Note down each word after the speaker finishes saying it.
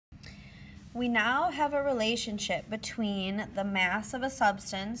We now have a relationship between the mass of a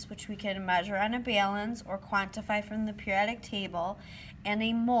substance, which we can measure on a balance or quantify from the periodic table, and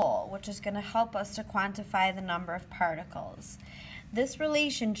a mole, which is going to help us to quantify the number of particles. This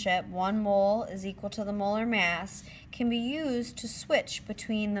relationship, 1 mole is equal to the molar mass, can be used to switch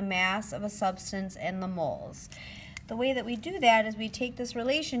between the mass of a substance and the moles. The way that we do that is we take this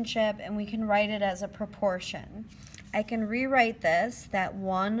relationship and we can write it as a proportion. I can rewrite this, that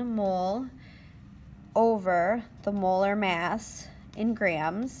 1 mole over the molar mass in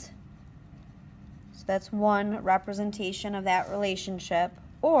grams. So that's one representation of that relationship.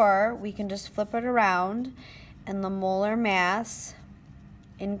 Or we can just flip it around and the molar mass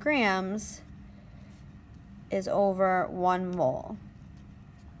in grams is over 1 mole.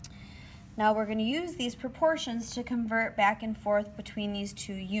 Now we're going to use these proportions to convert back and forth between these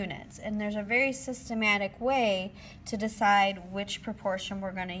two units. And there's a very systematic way to decide which proportion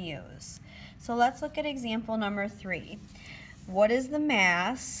we're going to use. So let's look at example number 3. What is the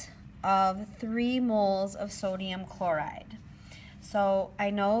mass of 3 moles of sodium chloride? So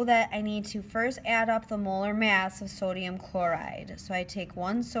I know that I need to first add up the molar mass of sodium chloride. So I take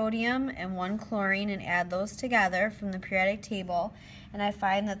 1 sodium and 1 chlorine and add those together from the periodic table, and I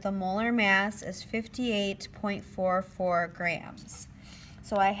find that the molar mass is 58.44 grams.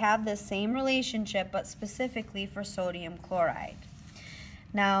 So I have this same relationship, but specifically for sodium chloride.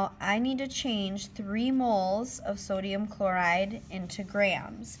 Now I need to change 3 moles of sodium chloride into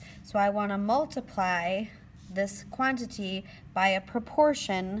grams. So I want to multiply this quantity by a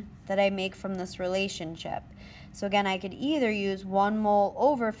proportion that I make from this relationship. So again, I could either use 1 mole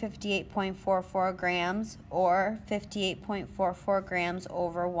over 58.44 grams or 58.44 grams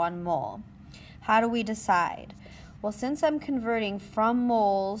over 1 mole. How do we decide? Well, since I'm converting from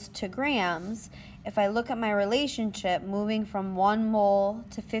moles to grams, if I look at my relationship moving from 1 mole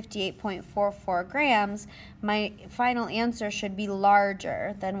to 58.44 grams, my final answer should be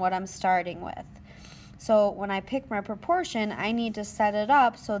larger than what I'm starting with. So when I pick my proportion, I need to set it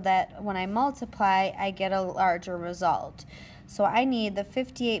up so that when I multiply, I get a larger result. So I need the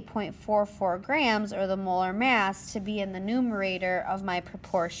 58.44 grams, or the molar mass, to be in the numerator of my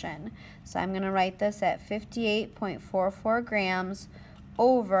proportion. So I'm going to write this at 58.44 grams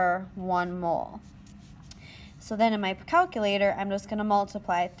over 1 mole. So then in my calculator, I'm just going to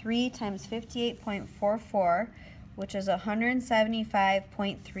multiply 3 times 58.44, which is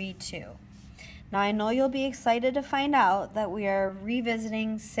 175.32. Now I know you'll be excited to find out that we are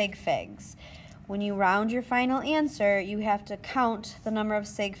revisiting sig figs. When you round your final answer, you have to count the number of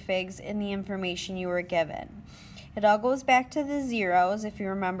sig figs in the information you were given. It all goes back to the zeros, if you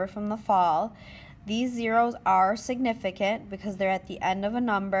remember from the fall. These zeros are significant because they're at the end of a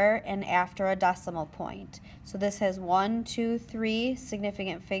number and after a decimal point. So this has 1, 2, 3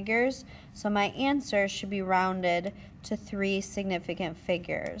 significant figures. So my answer should be rounded to 3 significant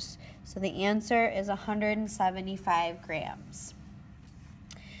figures. So the answer is 175 grams.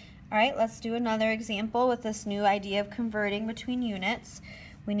 All right, let's do another example with this new idea of converting between units.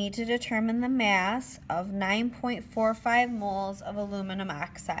 We need to determine the mass of 9.45 moles of aluminum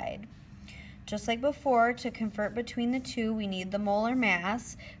oxide. Just like before, to convert between the two, we need the molar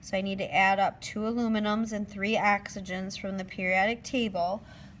mass. So I need to add up 2 aluminums and 3 oxygens from the periodic table,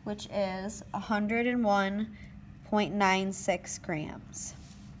 which is 101.96 grams.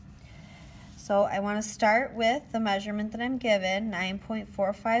 So I want to start with the measurement that I'm given,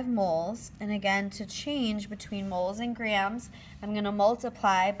 9.45 moles. And again, to change between moles and grams, I'm going to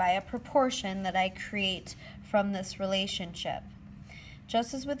multiply by a proportion that I create from this relationship.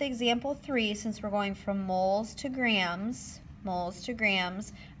 Just as with example 3, since we're going from moles to grams,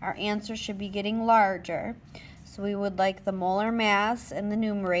 our answer should be getting larger. So we would like the molar mass in the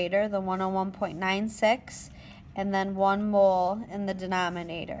numerator, the 101.96, and then 1 mole in the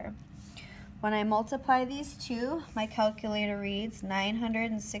denominator. When I multiply these two, my calculator reads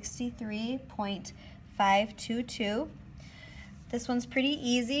 963.522. This one's pretty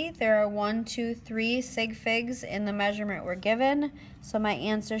easy. There are 1, 2, 3 sig figs in the measurement we're given, so my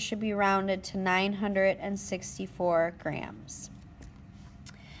answer should be rounded to 964 grams.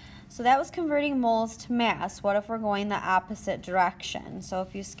 So that was converting moles to mass. What if we're going the opposite direction? So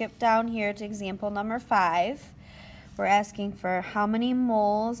if you skip down here to example number 5, we're asking for how many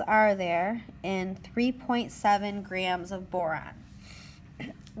moles are there in 3.7 grams of boron.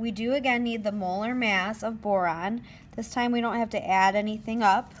 We do again need the molar mass of boron. This time we don't have to add anything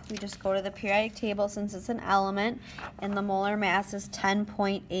up. We just go to the periodic table since it's an element, and the molar mass is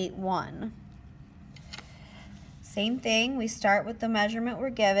 10.81. Same thing, we start with the measurement we're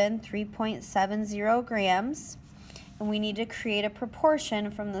given, 3.70 grams. and we need to create a proportion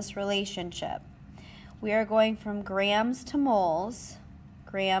from this relationship. We are going from grams to moles,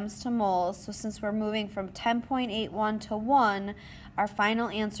 so since we're moving from 10.81 to 1, our final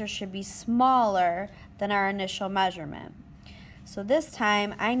answer should be smaller than our initial measurement. So this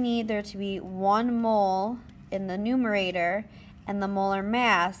time, I need there to be 1 mole in the numerator and the molar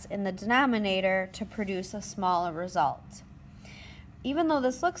mass in the denominator to produce a smaller result. Even though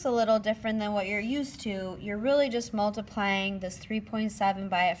this looks a little different than what you're used to, you're really just multiplying this 3.7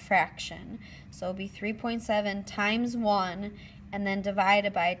 by a fraction. So it'll be 3.7 times 1 and then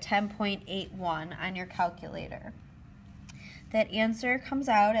divided by 10.81 on your calculator. That answer comes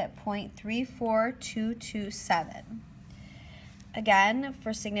out at 0.34227. Again,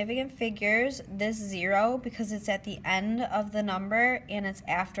 for significant figures, this 0, because it's at the end of the number and it's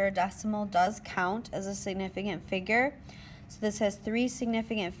after a decimal, does count as a significant figure. So this has 3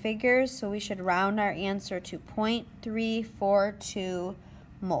 significant figures, so we should round our answer to 0.342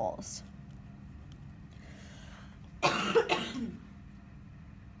 moles. All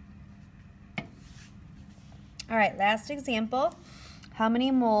right, last example. How many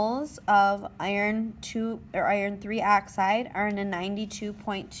moles of iron 3 oxide are in a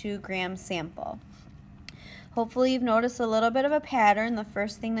 92.2 gram sample? Hopefully you've noticed a little bit of a pattern. The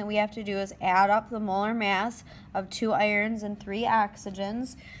first thing that we have to do is add up the molar mass of 2 irons and 3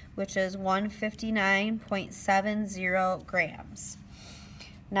 oxygens, which is 159.70 grams.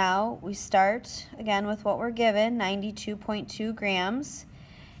 Now we start again with what we're given, 92.2 grams,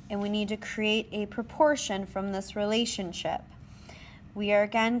 and we need to create a proportion from this relationship. We are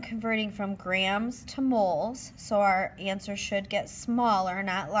again converting from grams to moles, so our answer should get smaller,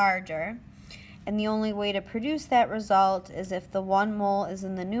 not larger. And the only way to produce that result is if the 1 mole is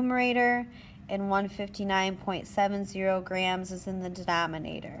in the numerator and 159.70 grams is in the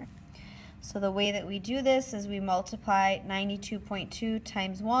denominator. So the way that we do this is we multiply 92.2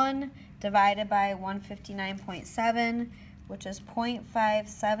 times 1 divided by 159.7, which is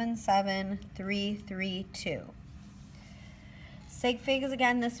 0.577332. Sig figs,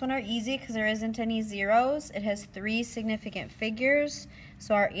 again, this one are easy because there isn't any zeros. It has 3 significant figures,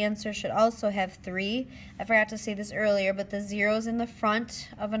 so our answer should also have 3. I forgot to say this earlier, but the zeros in the front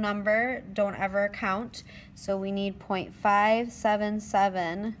of a number don't ever count, so we need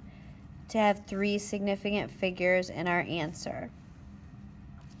 0.577 to have 3 significant figures in our answer.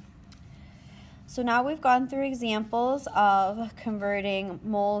 So now we've gone through examples of converting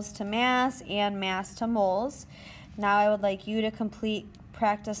moles to mass and mass to moles. Now I would like you to complete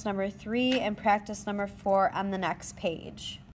practice number 3 and practice number 4 on the next page.